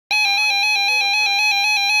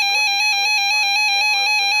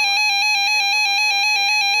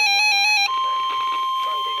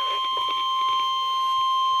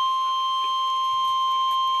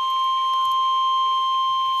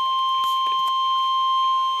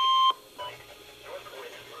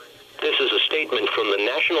statement from the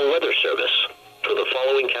National Weather Service. For the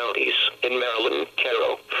following counties, in Maryland,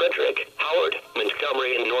 Carroll, Frederick, Howard,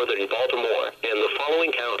 Montgomery, and northern Baltimore, and the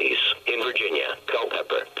following counties, in Virginia,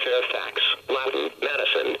 Culpeper, Fairfax, Loudoun,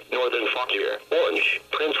 Madison, northern Fauquier, Orange,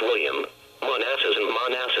 Prince William, Manassas and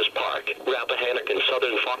Manassas Park, Rappahannock and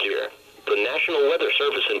southern Fauquier. The National Weather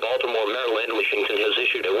Service in Baltimore, Maryland, and Washington has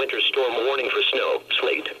issued a winter storm warning for snow,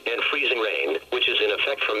 sleet, and freezing rain, which is in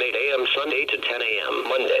effect from 8 a.m. Sunday to 10 a.m.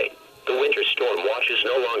 Monday. The winter storm watch is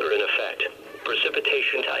no longer in effect.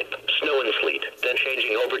 Precipitation type, snow and sleet, then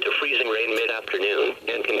changing over to freezing rain mid-afternoon,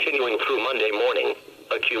 and continuing through Monday morning.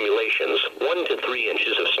 Accumulations, 1 to 3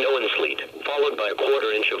 inches of snow and sleet, followed by a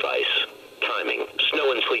quarter inch of ice. Timing,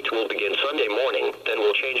 snow and sleet will begin Sunday morning, then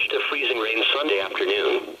will change to freezing rain Sunday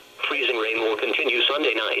afternoon. Freezing rain will continue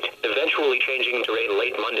Sunday night, eventually changing to rain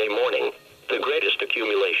late Monday morning. The greatest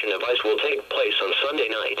accumulation of ice will take place on Sunday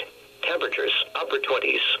night. Temperatures, upper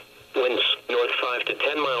 20s. Winds, north 5 to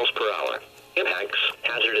 10 miles per hour. Impacts,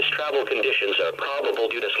 hazardous travel conditions are probable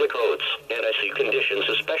due to slick roads and icy conditions,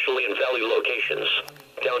 especially in valley locations.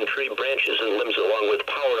 Downed tree branches and limbs along with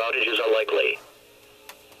power outages are likely.